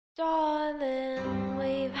Darling,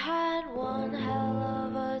 we've had one hell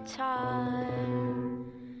of a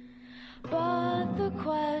time. But the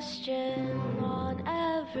question on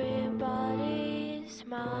everybody's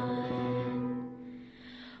mind,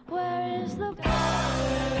 where is the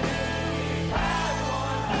power? We've had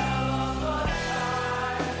one hell of a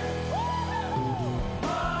time.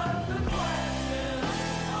 But the question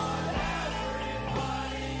on everybody's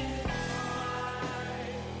mind.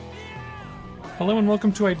 Hello and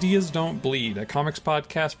welcome to Ideas Don't Bleed, a comics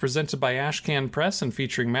podcast presented by Ashcan Press and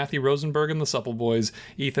featuring Matthew Rosenberg and the Supple Boys,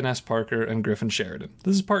 Ethan S. Parker, and Griffin Sheridan.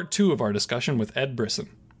 This is part 2 of our discussion with Ed Brisson.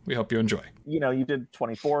 We hope you enjoy. You know, you did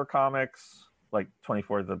 24 comics, like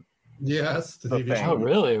 24 the Yes, the TV thing. show. Oh,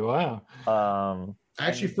 really? Wow. I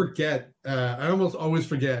actually forget. I almost always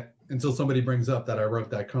forget until somebody brings up that I wrote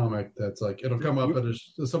that comic. That's like it'll come up, but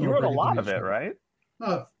someone You wrote a will bring lot to of me. it, right?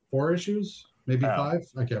 4 issues, maybe 5.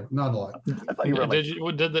 I can't. Not a lot. I thought you wrote like,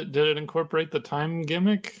 Did it incorporate the time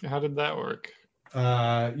gimmick? How did that work?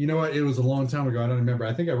 You know what? It was a long time ago. I don't remember.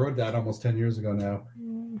 I think I wrote that almost 10 years ago now.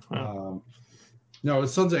 No,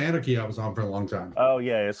 it's Sons of Anarchy. I was on for a long time. oh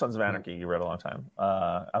yeah, Sons of Anarchy. You wrote a long time.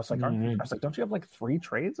 I was like, don't you have like 3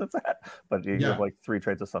 trades of that? But you have like 3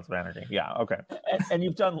 trades of Sons of Anarchy. Yeah, okay. And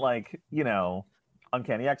you've done like, you know,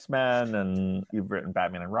 Uncanny X-Men, and you've written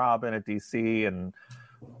Batman and Robin at DC, and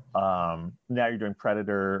now you're doing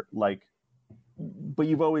Predator. Like, but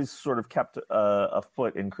you've always sort of kept a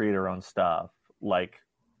foot in creator-owned stuff. Like,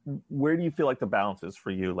 where do you feel like the balance is for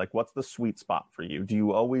you? Like, what's the sweet spot for you? Do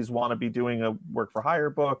you always want to be doing a work for hire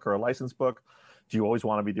book or a licensed book? Do you always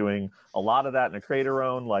want to be doing a lot of that in a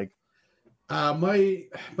creator-owned? Like, My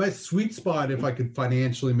sweet spot, if I could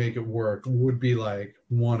financially make it work, would be like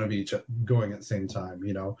one of each going at the same time.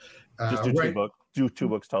 You know, just do 2 books. Do 2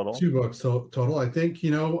 books total. 2 books total. I think, you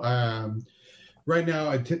know, right now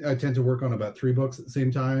I tend to work on about 3 books at the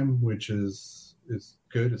same time, which is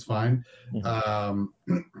good. It's fine.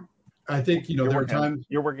 Mm-hmm. I think, you know, there are times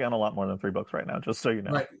you're working on a lot more than 3 books right now, just so you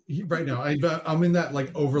know. Right now, I'm in that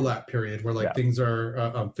like overlap period where like things are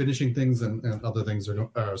I'm finishing things and other things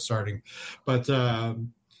are starting. But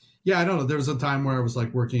I don't know. There was a time where I was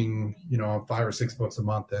like working, you know, on 5 or 6 books a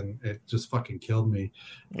month, and it just fucking killed me.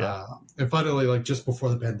 And finally, like just before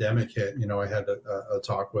the pandemic hit, you know, I had a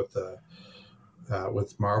talk with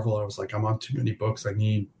Marvel. I was like, I'm on too many books. I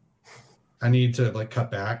need to like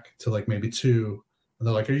cut back to like maybe 2. And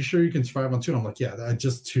they're like, are you sure you can survive on 2? And I'm like, yeah,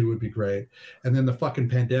 just 2 would be great. And then the fucking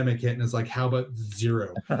pandemic hit, and it's like, how about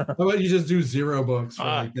 0? How about you just do 0 books for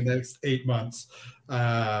like the next 8 months?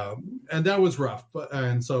 And that was rough.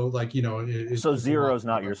 And so like, you know, so 0 is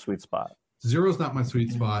not your sweet spot. 0 is not my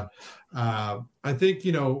sweet spot. I think,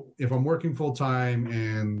 you know, if I'm working full time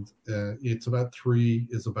and it's about 3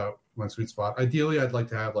 is about my sweet spot. Ideally, I'd like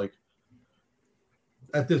to have like,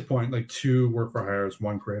 at this point, like 2 work for hires,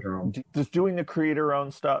 1 creator owned. Just doing the creator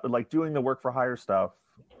owned stuff, like doing the work for hire stuff,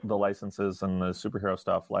 the licenses and the superhero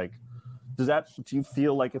stuff, like do you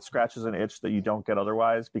feel like it scratches an itch that you don't get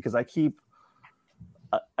otherwise? Because I keep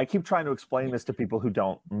trying to explain this to people who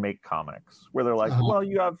don't make comics, where they're like, well,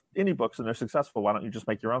 you have indie books and they're successful, why don't you just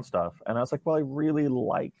make your own stuff? And I was like, well, I really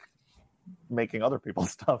like making other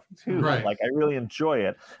people's stuff too. Right. Like I really enjoy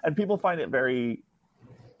it. And people find it very,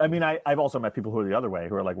 I mean, I've also met people who are the other way,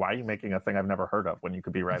 who are like, why are you making a thing I've never heard of when you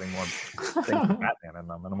could be writing more things with Batman in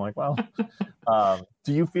them? And I'm like, well,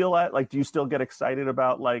 do you feel that? Like, do you still get excited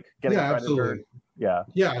about like getting Predator? Absolutely.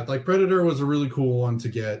 Yeah. Like Predator was a really cool one to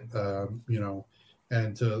get, you know,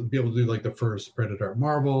 and to be able to do like the first Predator at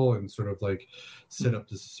Marvel and sort of like set up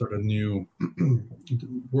this sort of new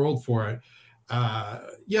world for it.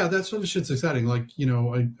 That sort of shit's exciting. Like, you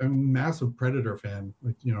know, I'm a massive Predator fan.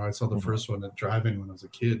 Like, you know, I saw the first one at drive-in when I was a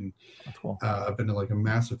kid, and that's cool. I've been like a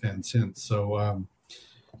massive fan since. So,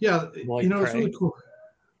 you know, it's really cool.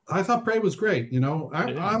 I thought Prey was great. You know,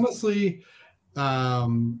 I honestly,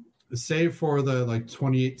 save for the like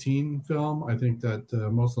 2018 film, I think that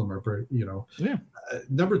most of them are pretty, you know. Yeah.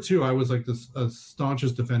 Number 2, I was like the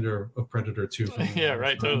staunchest defender of Predator 2. Yeah,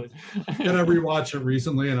 right, totally. And I rewatched it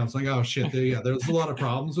recently, and I was like, oh shit, there's a lot of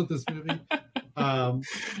problems with this movie.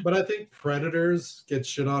 But I think Predators gets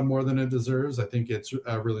shit on more than it deserves. I think it's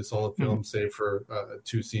a really solid film, save for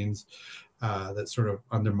 2 scenes that sort of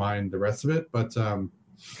undermine the rest of it. But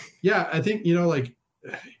I think, you know, like,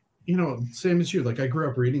 you know, same as you, like I grew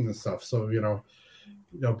up reading this stuff. So, you know,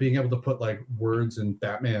 being able to put like words in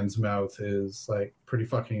Batman's mouth is like pretty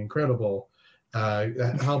fucking incredible.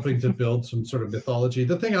 Helping to build some sort of mythology.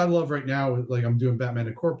 The thing I love right now, like I'm doing Batman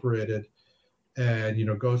Incorporated, and, you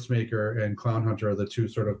know, Ghostmaker and Clown Hunter are the 2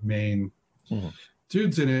 sort of main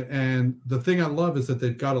dudes in it, and the thing I love is that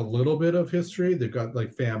they've got a little bit of history. They've got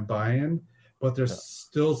like fan buy-in, but there's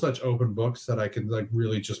still such open books that I can like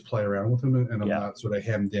really just play around with them, and I'm not sort of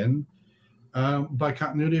hemmed in by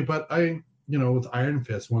continuity. But with Iron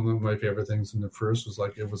Fist, one of my favorite things in the first was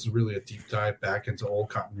like it was really a deep dive back into old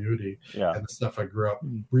continuity and the stuff I grew up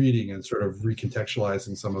reading and sort of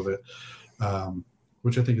recontextualizing some of it,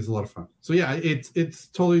 which I think is a lot of fun. So yeah, it's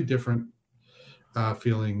totally different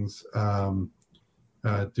feelings.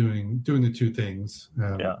 Doing the two things.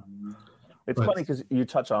 It's funny because you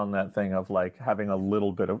touch on that thing of like having a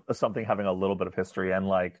little bit of something, having a little bit of history, and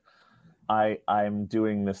like I'm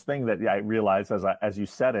doing this thing that I realized as you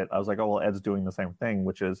said it, I was like, oh well, Ed's doing the same thing,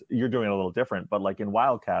 which is you're doing it a little different, but like in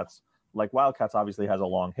Wildcats obviously has a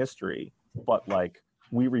long history, but like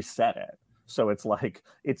we reset it, so it's like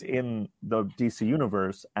it's in the DC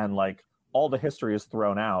universe, and like all the history is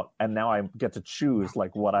thrown out, and now I get to choose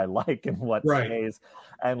like what I like and what stays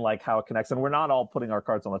and like how it connects. And we're not all putting our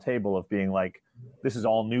cards on the table of being like, this is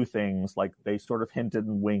all new things. Like they sort of hinted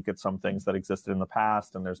and wink at some things that existed in the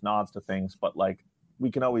past, and there's nods to things, but like we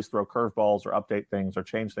can always throw curveballs or update things or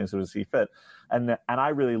change things as we see fit. And I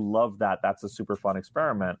really love that. That's a super fun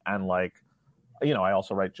experiment. And like, I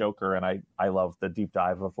also write Joker, and I love the deep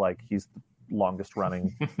dive of like, he's the longest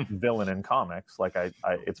running villain in comics. Like I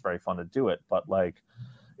it's very fun to do it, but like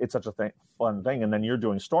it's such a fun thing. And then you're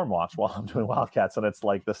doing Stormwatch while I'm doing Wildcats, and it's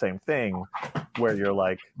like the same thing where you're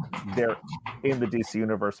like, they're in the DC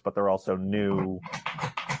universe, but they're also new.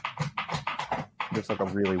 There's like a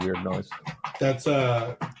really weird noise. That's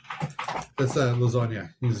lasagna.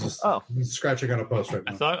 He's scratching on a post right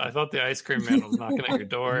now. I thought the ice cream man was knocking at your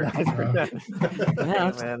door.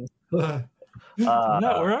 Man.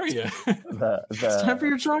 No, where are you? It's time for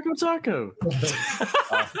your Choco Taco.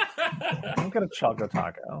 I'm gonna Choco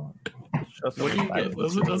Taco. What do you get?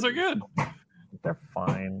 Those are good. They're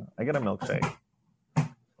fine. I get a milkshake.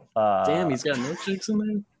 Damn, he's got milkshakes in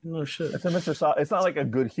there? No shit. It's a Mr. It's not like a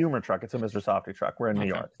Good Humor truck. It's a Mr. Softy truck. We're in New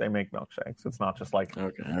York. They make milkshakes. It's not just like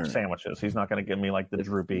sandwiches. He's not going to give me like the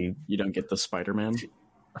droopy. You don't get the Spider-Man?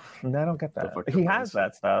 No, I don't get that. He has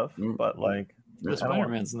that stuff, but like the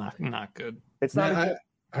Spider-Man's not good. It's not.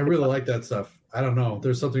 I really like that stuff. I don't know.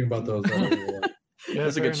 There's something about those. I really like.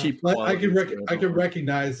 It's like a cheap. I can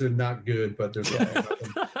recognize they're not good, but there's something about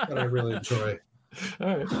them that I really enjoy.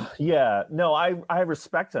 All right. Yeah, no, I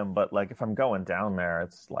respect him, but like if I'm going down there,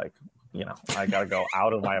 it's like, I gotta go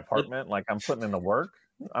out of my apartment. Like I'm putting in the work.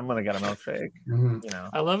 I'm gonna get a milkshake. Mm-hmm.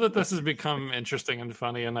 I love that this has become interesting and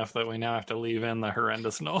funny enough that we now have to leave in the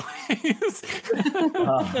horrendous noise.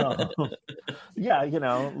 Yeah,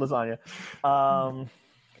 lasagna.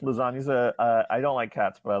 Lasagna's I don't like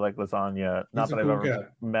cats, but I like lasagna. Not that I've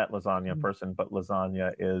ever met lasagna in person, but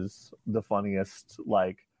lasagna is the funniest.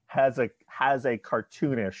 Like has a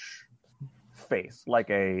cartoonish face,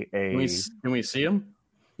 like a. Can we see him?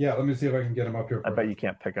 Yeah, let me see if I can get him up here. I bet you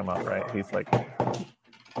can't pick him up, right? He's like.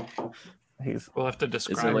 We'll have to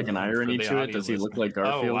describe. Is there like an irony to it? Does he look like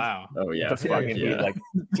Garfield? Oh wow! Oh yeah! Like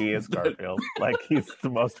he is Garfield. Like he's the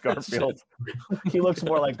most Garfield. He looks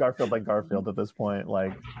more like Garfield at this point.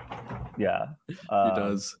 Like, yeah, he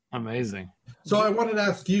does. Amazing. So I wanted to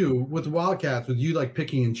ask you, with Wildcats, with you like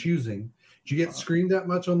picking and choosing, do you get screamed that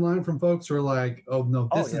much online from folks who are like, "Oh no,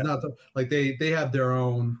 this is not the like they have their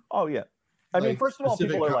own." Oh yeah, I mean, first of all,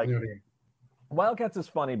 people are continuity. like, Wildcats is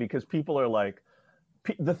funny because people are like.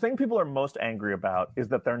 The thing people are most angry about is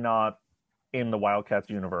that they're not in the Wildcats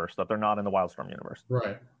universe, that they're not in the Wildstorm universe.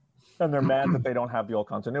 Right. And they're mad that they don't have the old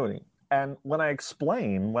continuity. And when I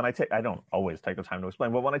explain, I don't always take the time to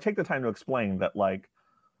explain, but when I take the time to explain that, like,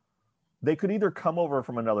 they could either come over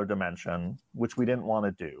from another dimension, which we didn't want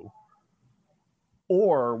to do,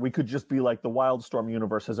 or we could just be like, the Wildstorm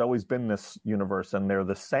universe has always been this universe and they're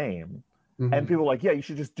the same. Mm-hmm. And people are like, yeah, you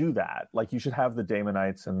should just do that. Like, you should have the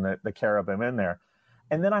Daemonites and the Cherubim in there.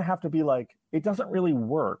 And then I have to be like, it doesn't really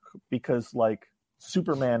work because like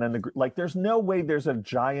Superman and there's no way there's a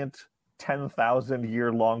giant 10,000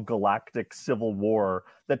 year long galactic civil war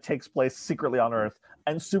that takes place secretly on Earth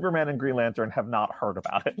and Superman and Green Lantern have not heard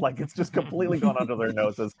about it. Like it's just completely gone under their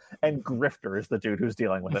noses. And Grifter is the dude who's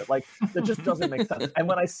dealing with it. Like that just doesn't make sense. And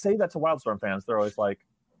when I say that to Wildstorm fans, they're always like,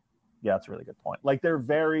 yeah, that's a really good point. Like they're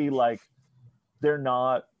very like, they're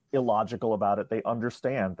not illogical about it. They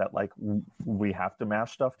understand that like we have to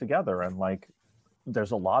mash stuff together and like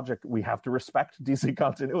there's a logic. We have to respect DC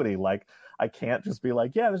continuity. Like I can't just be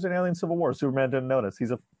like, yeah, there's an alien civil war. Superman didn't notice.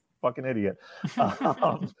 He's a fucking idiot.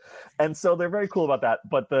 And so they're very cool about that.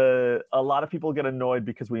 But a lot of people get annoyed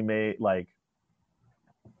because we may like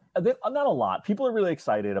not a lot. People are really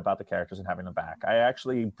excited about the characters and having them back. I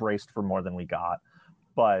actually braced for more than we got.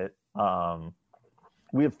 but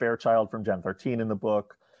we have Fairchild from Gen 13 in the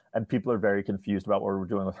book, and people are very confused about what we're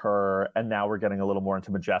doing with her. And now we're getting a little more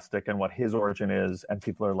into Majestic and what his origin is, and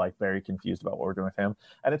people are like very confused about what we're doing with him.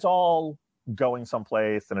 And it's all going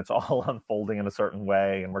someplace, and it's all unfolding in a certain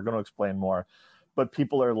way, and we're going to explain more. But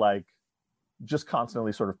people are like just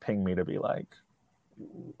constantly sort of ping me to be like,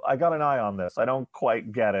 I got an eye on this. I don't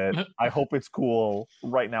quite get it. I hope it's cool.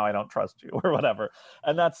 Right now, I don't trust you, or whatever.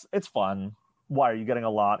 And it's fun. Why are you getting a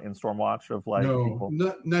lot in Stormwatch of like? No, people?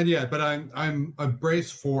 not yet. But I'm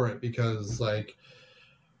braced for it because like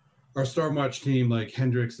our Stormwatch team, like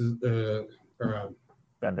Hendrix is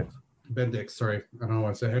Bendix. Sorry, I don't know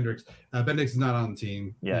why I say Hendrix. Bendix is not on the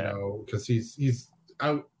team. Yeah, because he's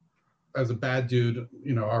out as a bad dude.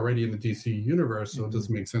 Already in the DC universe, so it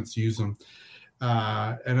doesn't make sense to use him.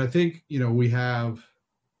 And I think we have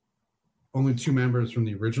only 2 members from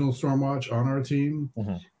the original Stormwatch on our team,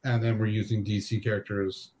 and then we're using DC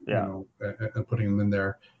characters, and putting them in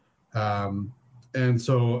there. And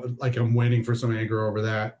so, like, I'm waiting for some anger over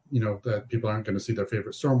that. That people aren't going to see their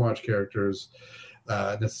favorite Stormwatch characters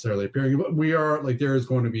necessarily appearing. But we are like, there is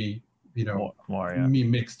going to be more, me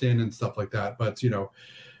mixed in and stuff like that. But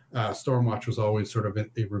Stormwatch was always sort of a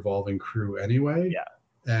revolving crew anyway. Yeah.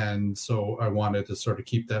 And so I wanted to sort of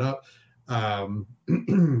keep that up.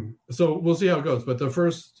 So we'll see how it goes. But the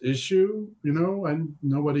first issue, and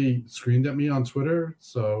nobody screamed at me on Twitter.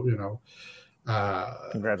 So,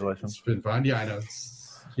 congratulations. It's been fun. Yeah, I know.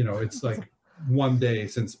 It's like one day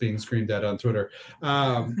since being screamed at on Twitter.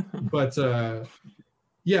 But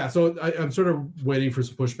yeah, so I'm sort of waiting for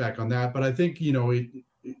some pushback on that. But I think,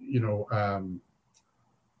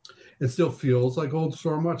 it still feels like old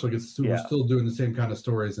Stormwatch. Like we're still doing the same kind of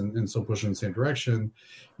stories and still pushing in the same direction,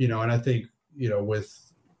 and I think,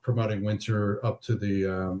 with promoting Winter up to the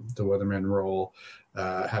Weatherman role,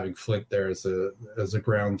 having Flint there as a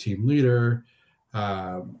ground team leader,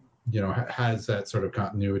 has that sort of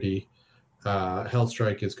continuity.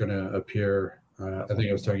 Hellstrike is going to appear. I think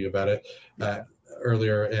I was telling you about it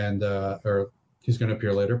earlier, and or he's going to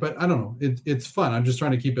appear later. But I don't know. It's fun. I'm just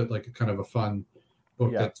trying to keep it like a kind of a fun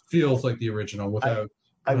book that feels like the original without.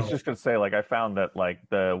 I was just going to say, like, I found that like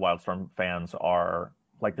the Wildstorm fans are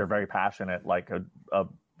like, they're very passionate, like a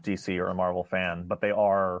DC or a Marvel fan, but they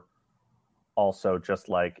are also just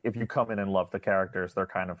like, if you come in and love the characters, they're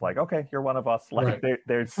kind of like, okay, you're one of us. Like they're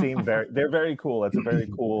very cool. It's a very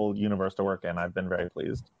cool universe to work in. I've been very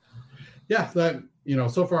pleased. Yeah, that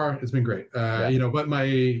so far it's been great. But my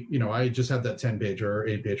I just had that 10-pager or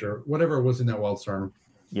 8-pager, whatever it was in that Wildstorm.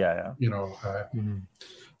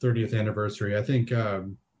 30th anniversary. I think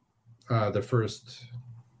the first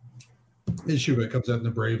issue that comes out in the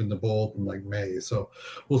Brave and the Bold in like May. So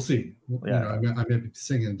we'll see. I may be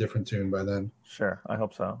singing a different tune by then. Sure, I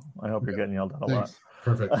hope so. I hope you're getting yelled at a lot.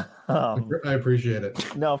 Perfect. I appreciate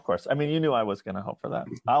it. No, of course. I mean, you knew I was going to hope for that.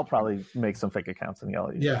 I'll probably make some fake accounts and yell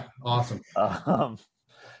at you. Yeah, awesome.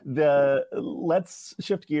 Let's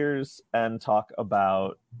shift gears and talk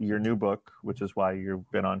about your new book, which is why you've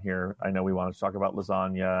been on here. I know we wanted to talk about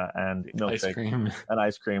lasagna and milkshake and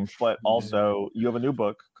ice cream, but also you have a new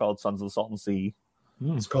book called Sons of the Salton Sea.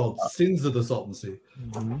 It's called Sins of the Salton Sea.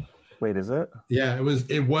 Wait, is it? Yeah, it was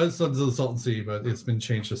Sons of the Salton Sea, but it's been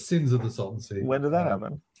changed to Sins of the Salton Sea. When did that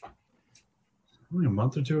happen? Only a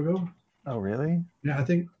month or two ago. Oh, really? Yeah, I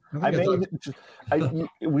think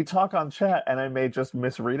we talk on chat, and I may just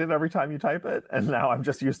misread it every time you type it, and now I'm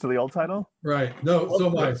just used to the old title. Right. No. So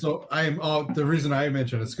am I. So I am. The reason I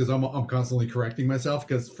mention it is because I'm constantly correcting myself,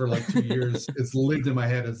 because for like 2 years it's lived in my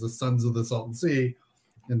head as the Sons of the Salton Sea,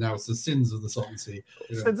 and now it's the Sins of the Salton Sea.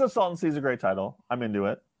 Sins of Salton Sea is a great title. I'm into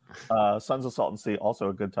it. Sons of Salton Sea, also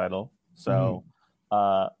a good title. So,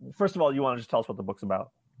 first of all, you want to just tell us what the book's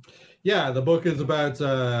about? Yeah, the book is about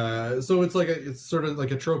so it's sort of like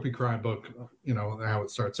a trophy crime book, how it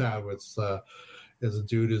starts out with as a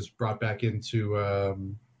dude is brought back into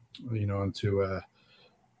into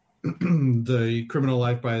the criminal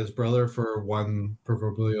life by his brother for one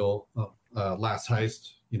proverbial last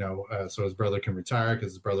heist, so his brother can retire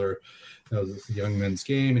because his brother knows it's a young man's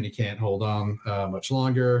game and he can't hold on much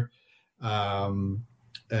longer. And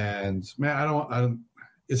man, I don't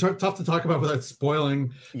it's tough to talk about without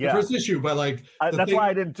spoiling the first issue, but like that's why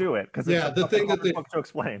I didn't do it, because the thing that they to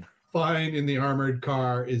explain find in the armored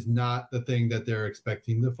car is not the thing that they're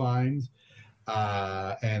expecting to find,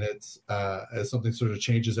 and it's something sort of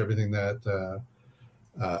changes everything that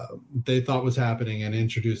they thought was happening and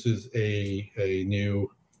introduces a new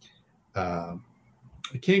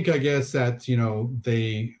kink, I guess, that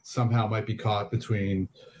they somehow might be caught between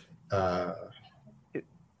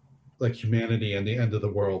like humanity and the end of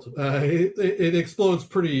the world. It explodes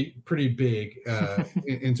pretty big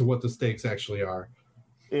into what the stakes actually are.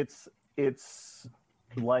 It's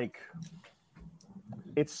like,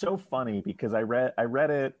 it's so funny because I read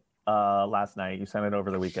it last night. You sent it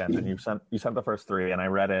over the weekend, and you sent the first 3, and I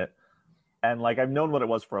read it, and like I've known what it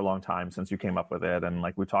was for a long time since you came up with it, and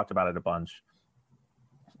like we talked about it a bunch.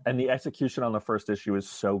 And the execution on the first issue is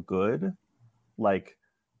so good. Like,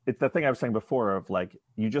 it's the thing I was saying before of like,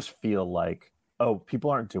 you just feel like, oh, people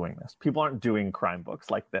aren't doing this. People aren't doing crime books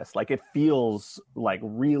like this. Like, it feels like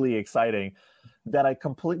really exciting that I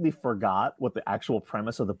completely forgot what the actual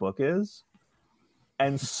premise of the book is.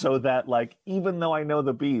 And so that, like, even though I know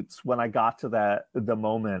the beats, when I got to the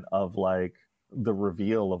moment of like the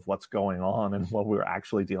reveal of what's going on and what we're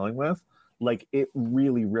actually dealing with, like, it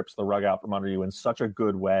really rips the rug out from under you in such a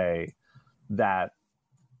good way that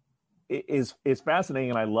is fascinating,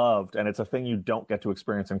 and I loved, and it's a thing you don't get to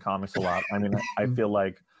experience in comics a lot. I mean, I feel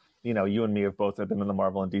like, you know, you and me have both been in the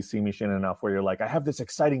Marvel and DC machine enough where you're like, I have this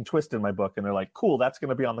exciting twist in my book, and they're like, cool, that's going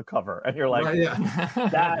to be on the cover, and you're like,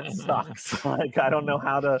 that sucks. Like, I don't know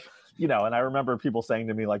how to, you know. And I remember people saying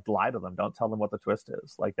to me, like, lie to them, don't tell them what the twist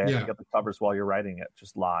is. Like, they have to get the covers while you're writing it.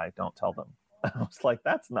 Just lie, don't tell them. I was like,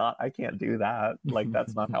 I can't do that. Like,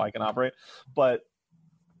 that's not how I can operate. But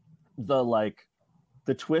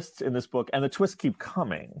the twists in this book, and the twists keep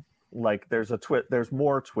coming. Like, there's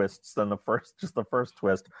more twists than the first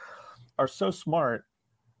twist, are so smart.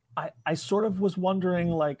 I sort of was wondering,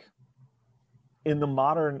 like, in the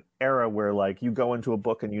modern era where like you go into a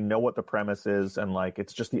book and you know what the premise is, and like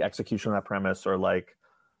it's just the execution of that premise, or like,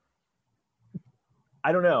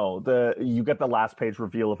 I don't know, you get the last page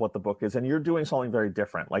reveal of what the book is, and you're doing something very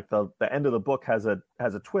different. Like the end of the book has a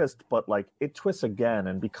twist, but like it twists again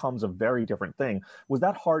and becomes a very different thing. Was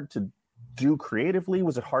that hard to do creatively?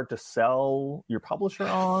 Was it hard to sell your publisher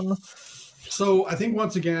on? So I think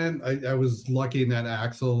once again, I was lucky in that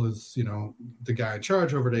Axel is, you know, the guy in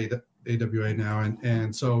charge over at AWA now,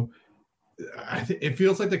 and so it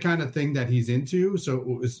feels like the kind of thing that he's into,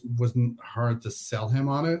 so it wasn't hard to sell him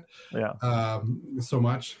on it so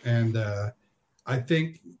much. And I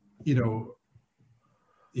think, you know,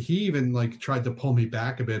 he even like tried to pull me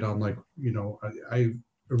back a bit on, like, you know, I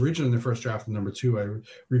originally in the first draft of number 2, I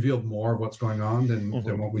revealed more of what's going on than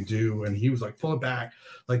what we do, and he was like, pull it back,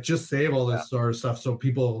 like just save all this sort of stuff so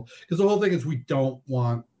people, because the whole thing is we don't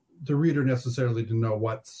want the reader necessarily to know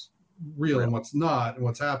what's real and what's not and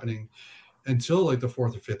what's happening until like the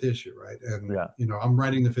 4th or 5th issue, right? And you know, I'm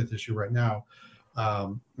writing the 5th issue right now,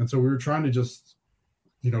 and so we were trying to just,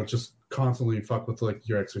 you know, just constantly fuck with like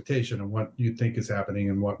your expectation and what you think is happening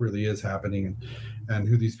and what really is happening, and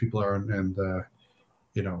who these people are, and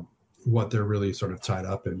you know, what they're really sort of tied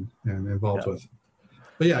up in and involved with.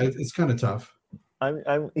 But yeah, it's kind of tough. I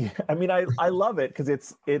mean, I love it because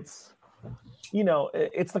it's you know,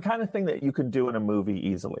 it's the kind of thing that you can do in a movie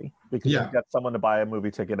easily, because you've got someone to buy a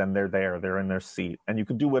movie ticket and they're in their seat, and you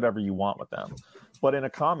can do whatever you want with them. But in a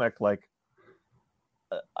comic, like,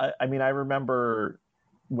 I mean, I remember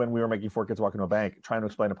when we were making 4 Kids Walk Into a Bank, trying to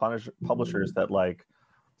explain to publishers that, like,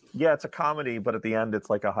 yeah, it's a comedy, but at the end it's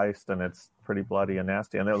like a heist and it's pretty bloody and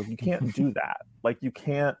nasty. And they're like, you can't do that. Like, you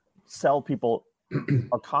can't sell people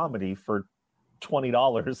a comedy for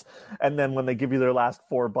 $20, and then when they give you their last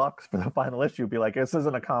 $4 for the final issue, be like, this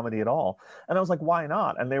isn't a comedy at all. And I was like, why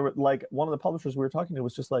not? And they were like, one of the publishers we were talking to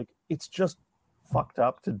was just like, it's just fucked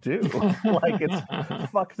up to do. Like, it's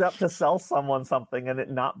fucked up to sell someone something and it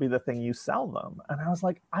not be the thing you sell them. And I was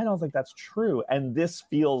like, I don't think that's true. And this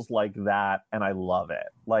feels like that, and I love it.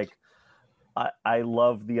 Like, I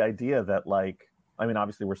love the idea that, like, I mean,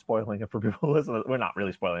 obviously we're spoiling it for people who listen. We're not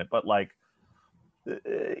really spoiling it, but like,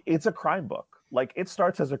 it's a crime book. Like, it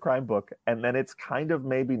starts as a crime book, and then it's kind of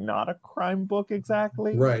maybe not a crime book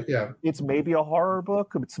exactly. Right, yeah. It's maybe a horror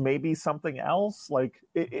book. It's maybe something else. Like,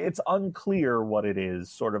 it's unclear what it is,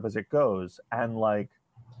 sort of, as it goes. And, like,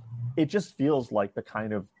 it just feels like the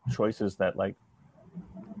kind of choices that, like,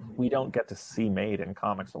 we don't get to see made in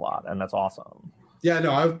comics a lot, and that's awesome. Yeah,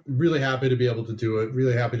 no, I'm really happy to be able to do it.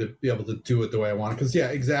 Really happy to be able to do it the way I want. Because,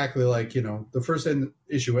 yeah, exactly, like, you know, the first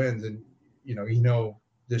issue ends, and, you know,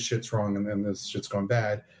 this shit's wrong and then this shit's gone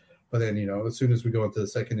bad. But then, you know, as soon as we go into the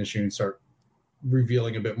second issue and start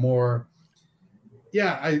revealing a bit more,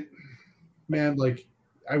 I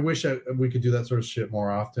wish we could do that sort of shit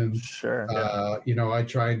more often. Sure. You know, I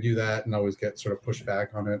try and do that and always get sort of pushed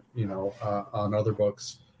back on it, you know, on other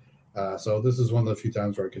books. So this is one of the few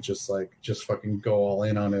times where I could just fucking go all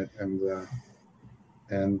in on it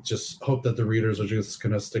and just hope that the readers are just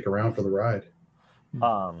going to stick around for the ride.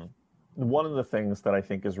 one of the things that I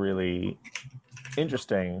think is really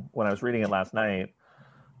interesting when I was reading it last night,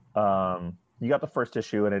 you got the first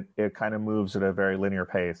issue and it kind of moves at a very linear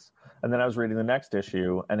pace. And then I was reading the next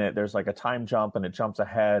issue and there's like a time jump and it jumps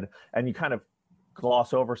ahead and you kind of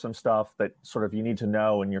gloss over some stuff that sort of you need to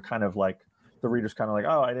know. And you're kind of like, the reader's kind of like,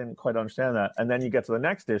 oh, I didn't quite understand that. And then you get to the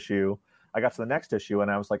next issue. I got to the next issue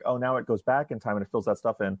and I was like, oh, now it goes back in time and it fills that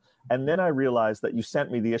stuff in. And then I realized that you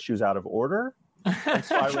sent me the issues out of order. And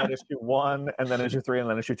so I read issue 1 and then issue 3 and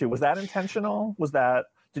then issue 2. Was that intentional?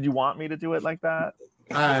 Did you want me to do it like that?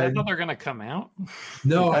 I thought they're going to come out.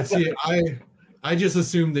 No, I see. I just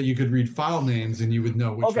assumed that you could read file names and you would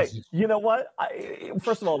know which. Okay, you know what?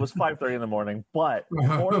 First of all, it was 5:30 in the morning, but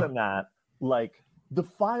more than that, like the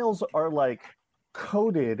files are like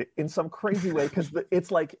coded in some crazy way because it's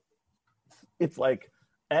like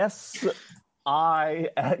SI,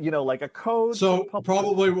 like a code. So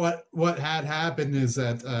probably what had happened is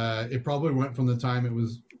that it probably went from the time it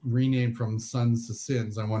was renamed from Sons to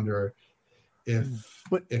Sins. I wonder if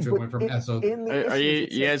it went from SO. You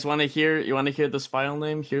guys want to hear? You want to hear this file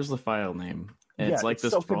name? Here's the file name. And it's like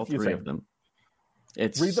this so for all three of them.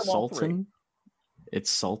 It's Sultan. It's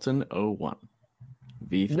Sultan 01.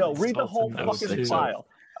 V3. No, read the whole fucking file.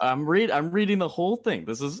 I'm reading the whole thing.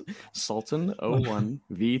 This is Sultan 01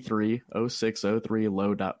 V3 0603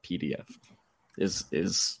 low.pdf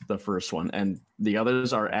is the first one, and the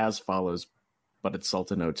others are as follows, but it's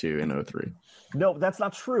Sultan 02 and 03. No, that's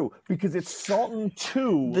not true because it's Sultan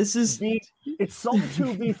 2. It's Sultan 2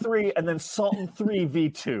 V3 and then Sultan 3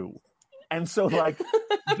 V2. And so, like,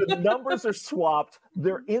 the numbers are swapped.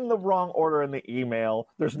 They're in the wrong order in the email.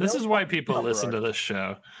 This is why people listen to this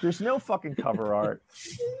show. There's no fucking cover art.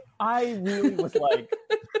 I really was like,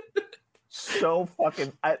 so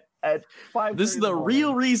fucking at 5. This is the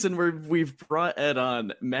real reason we've brought Ed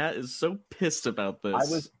on. Matt is so pissed about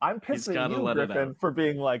this. I'm pissed at you, Griffin, for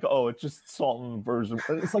being like, oh, it's just Sultan version.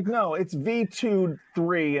 It's like, no, it's V2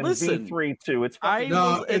 3 and V3 2. It's fucking,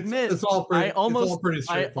 it's all pretty. I almost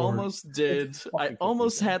straightforward. I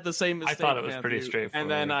almost had the same mistake. I thought it was pretty straightforward.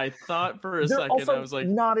 And then I thought for a second, I was like,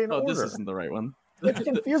 not in order. This isn't the right one. It's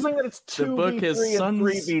confusing that it's 2 the book V3 is and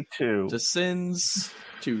Sons 3 V2. To Sins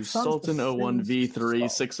to Sultan 01 V3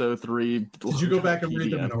 603. Did you go back and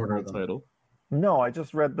read them in order? Title? No, I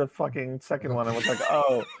just read the fucking second one and was like,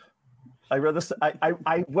 oh, I read this.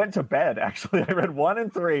 I went to bed, actually. I read 1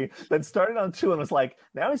 and 3, then started on 2 and was like,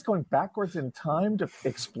 now he's going backwards in time to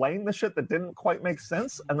explain the shit that didn't quite make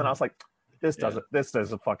sense. And then I was like, this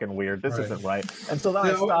isn't fucking weird. This isn't right. And so then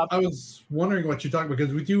I stopped. I was wondering what you're talking about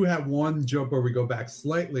because we do have one joke where we go back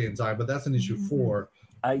slightly in time, but that's in issue 4.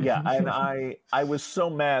 Yeah, and I was so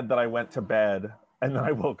mad that I went to bed and then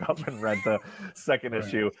I woke up and read the second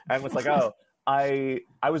issue and was like, oh, I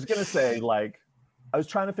was gonna say, like, I was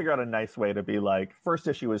trying to figure out a nice way to be like, first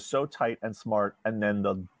issue is so tight and smart, and then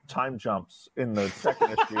the time jumps in the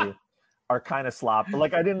second issue are kind of sloppy.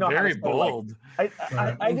 Like, I didn't know very how to say, bold. Like,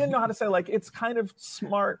 I didn't know how to say, like, it's kind of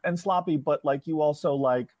smart and sloppy, but like you also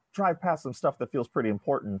like drive past some stuff that feels pretty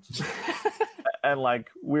important. And like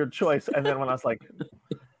weird choice. And then when I was like,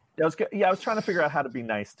 I was trying to figure out how to be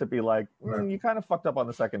nice, to be like, you kind of fucked up on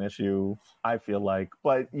the second issue, I feel like,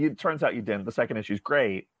 but it turns out you didn't. The second issue is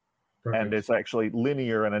great. Perfect. And it's actually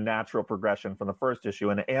linear and a natural progression from the first issue,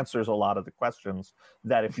 and it answers a lot of the questions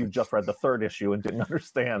that if you just read the third issue and didn't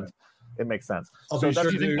understand, it makes sense. You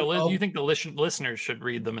think the listeners should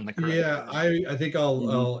read them in the correct? Yeah, I think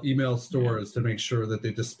I'll email stores to make sure that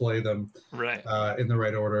they display them in the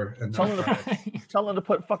right order. And tell them to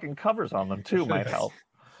put fucking covers on them too. Might help.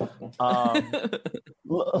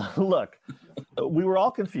 Look, we were all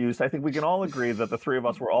confused. I think we can all agree that the three of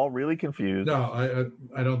us were all really confused. No,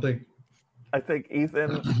 I don't think. I think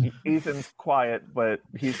Ethan's quiet, but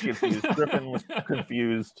he's confused. Griffin was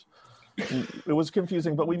confused. It was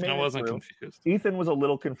confusing, but we made it through. I wasn't confused. Ethan was a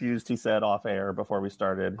little confused, he said off air before we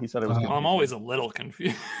started. He said it was confusing. I'm always a little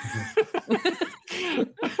confused.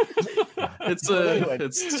 It's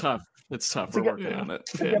tough. It's tough. We're working on it.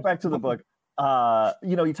 To get back to the book,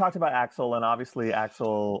 you talked about Axel, and obviously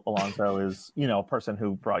Axel Alonso is, a person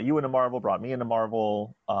who brought you into Marvel, brought me into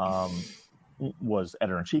Marvel, was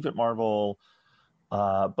editor-in-chief at Marvel.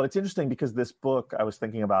 But it's interesting because this book, I was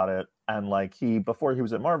thinking about it, and like before he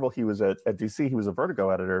was at Marvel, he was at DC, he was a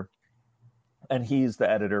Vertigo editor, and he's the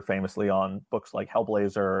editor famously on books like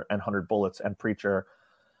Hellblazer and 100 Bullets and Preacher.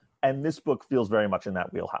 And this book feels very much in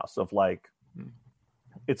that wheelhouse of like,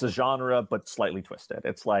 it's a genre, but slightly twisted.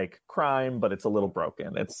 It's like crime, but it's a little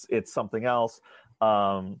broken. It's something else.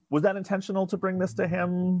 Was that intentional to bring this to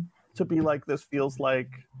him, to be like, this feels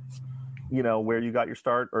like, where you got your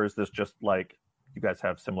start? Or is this just like you guys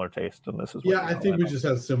have similar taste in this as well. well. Yeah, I think we just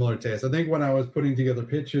have similar taste. I think when I was putting together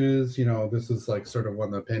pitches, this is like sort of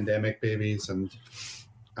one of the pandemic babies, and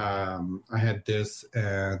I had this,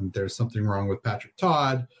 and There's Something Wrong with Patrick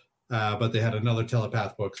Todd, but they had another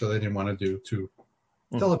telepath book, so they didn't want to do two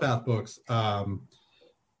telepath books.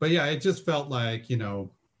 But yeah, it just felt like, when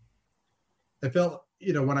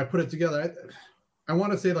I put it together, I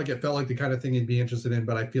want to say like it felt like the kind of thing he'd be interested in,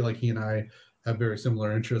 but I feel like he and I have very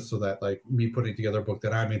similar interests, so that like me putting together a book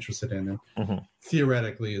that I'm interested in, and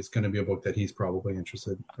theoretically is going to be a book that he's probably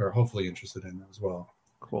interested, or hopefully interested in as well.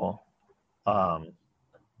 Cool.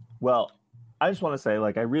 Well, I just want to say,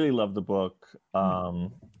 like, I really love the book.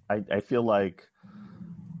 I feel like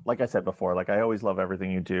I said before, like, I always love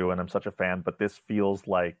everything you do, and I'm such a fan, but this feels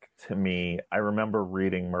like, to me, I remember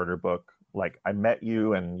reading Murder Book, like, I met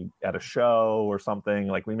you and at a show or something,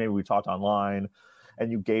 like, maybe we talked online,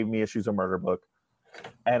 and you gave me issues of Murder Book,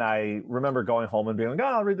 and I remember going home and being like,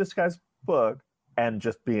 I'll read this guy's book, and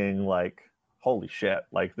just being like, holy shit,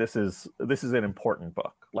 like, this is an important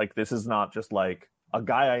book. Like, this is not just, like, a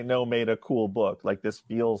guy I know made a cool book. Like, this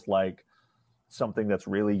feels like something that's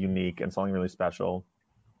really unique and something really special.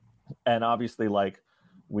 And obviously, like,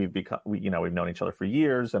 we've known each other for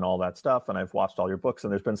years and all that stuff, and I've watched all your books,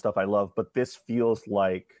 and there's been stuff I love, but this feels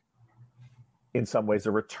like, in some ways,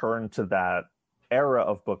 a return to that era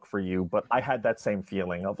of book for you. But I had that same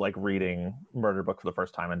feeling of, like, reading Murder Book for the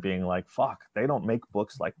first time and being like, fuck, they don't make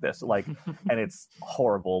books like this, like, and it's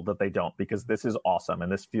horrible that they don't, because this is awesome, and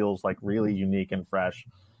this feels like really unique and fresh,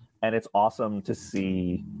 and it's awesome to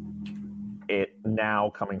see it now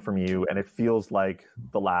coming from you, and it feels like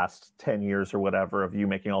the last 10 years or whatever of you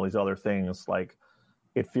making all these other things. Like,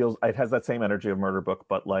 it has that same energy of Murder Book,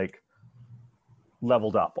 but like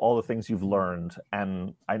leveled up, all the things you've learned.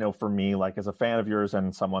 And I know for me, like, as a fan of yours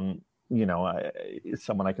and someone,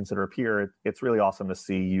 someone I consider a peer, it's really awesome to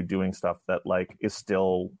see you doing stuff that, like, is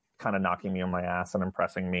still kind of knocking me on my ass and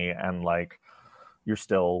impressing me, and like, you're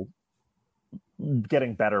still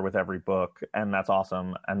getting better with every book, and that's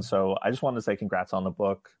awesome. And so I just wanted to say congrats on the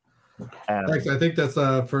book. And thanks. I think that's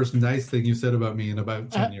the first nice thing you said about me in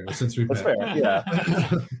about 10 years since we've met. Fair, yeah.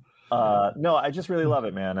 No, I just really love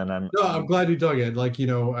it, man. And I'm glad you dug it. Like, it's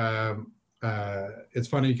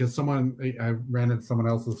funny because I ran into someone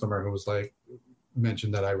else this summer who was like,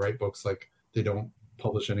 mentioned that I write books like they don't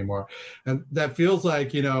publish anymore, and that feels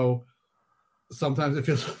like, sometimes it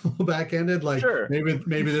feels a little backhanded. Like, sure,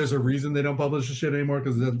 maybe there's a reason they don't publish the shit anymore,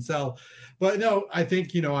 because it doesn't sell. But no, I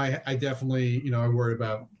think, I definitely, I worry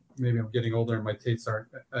about, maybe I'm getting older and my tastes aren't,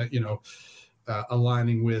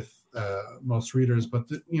 aligning with most readers. But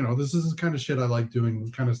this is the kind of shit I like doing,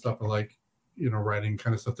 kind of stuff I like, writing,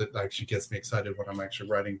 kind of stuff that actually gets me excited when I'm actually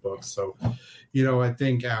writing books. So, I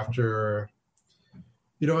think after,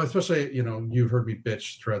 especially, you've heard me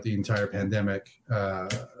bitch throughout the entire pandemic,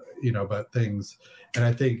 about things. And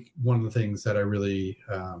I think one of the things that I really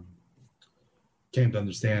came to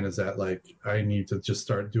understand is that, like, I need to just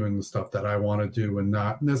start doing the stuff that I want to do and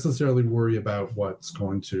not necessarily worry about what's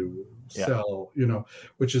going to sell,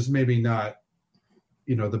 which is maybe not,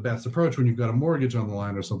 the best approach when you've got a mortgage on the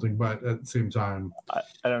line or something. But at the same time,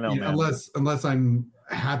 I don't know, man. Unless I'm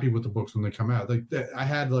happy with the books when they come out. Like, I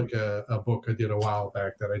had like a book I did a while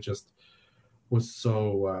back that I just was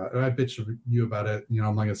so, and I bitched you about it. I'm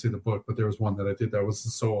not gonna say the book, but there was one that I did that was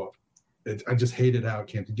so, I just hated how it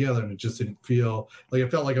came together, and it just didn't feel like, it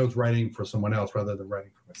felt like I was writing for someone else rather than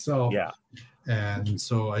writing for myself. Yeah. And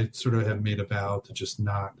so I sort of have made a vow to just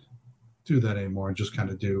not do that anymore, and just kind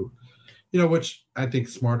of do, which I think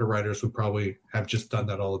smarter writers would probably have just done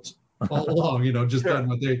that all along, just done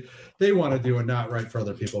what they want to do and not write for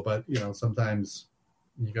other people. But, sometimes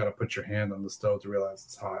you got to put your hand on the stove to realize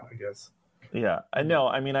it's hot, I guess. Yeah, I know.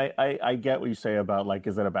 I mean, I get what you say about, like,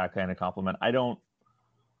 is it a backhanded compliment? I don't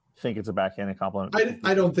think it's a backhanded compliment.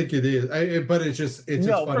 I don't think it is. But it's just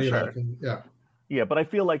funny. Sure. Yeah, but I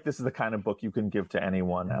feel like this is the kind of book you can give to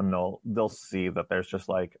anyone, and they'll see that there's just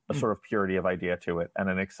like a sort of purity of idea to it and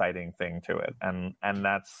an exciting thing to it, and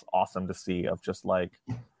that's awesome to see. Of just like,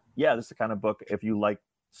 yeah, this is the kind of book, if you like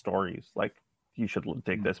stories, like, you should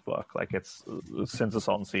take this book. Like, it's Sins of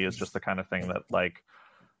Salt and Sea is just the kind of thing that, like,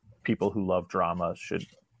 people who love drama should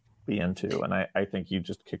be into, and I think you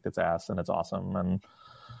just kicked its ass, and it's awesome. And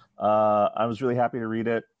I was really happy to read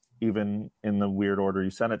it, even in the weird order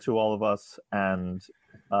you sent it to all of us, and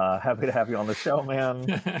happy to have you on the show, man,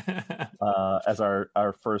 as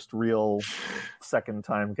our first real second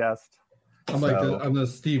time guest. I'm the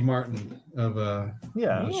Steve Martin of the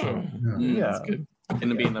show. Yeah, that's good. Going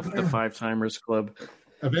to be in the 5-timers club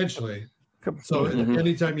eventually. So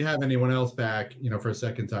anytime you have anyone else back, for a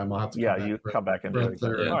second time, I'll have to come back and do it.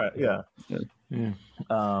 third. All right, yeah.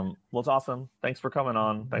 Well, it's awesome. Thanks for coming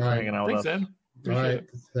on. Thanks for hanging out with us. Ed. All right.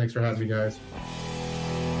 Thanks for having me, guys.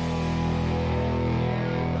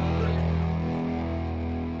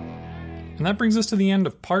 And that brings us to the end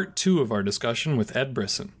of part 2 of our discussion with Ed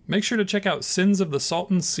Brisson. Make sure to check out Sins of the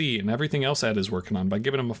Salton Sea and everything else Ed is working on by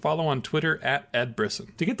giving him a follow on Twitter at Ed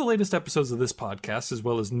Brisson. To get the latest episodes of this podcast, as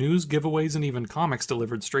well as news, giveaways, and even comics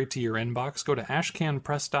delivered straight to your inbox, go to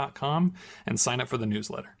ashcanpress.com and sign up for the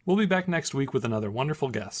newsletter. We'll be back next week with another wonderful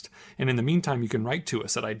guest. And in the meantime, you can write to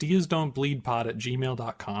us at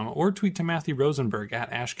ideasdon'tbleedpod@gmail.com or tweet to Matthew Rosenberg at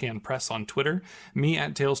ashcanpress on Twitter, me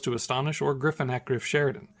at Tales to Astonish, or Griffin at Griff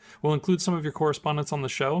Sheridan. We'll include some of your correspondence on the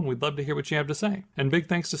show, and we'd love to hear what you have to say. And big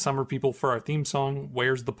thanks to Summer People for our theme song,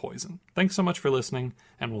 Where's the Poison? Thanks so much for listening,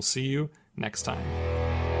 and we'll see you next time.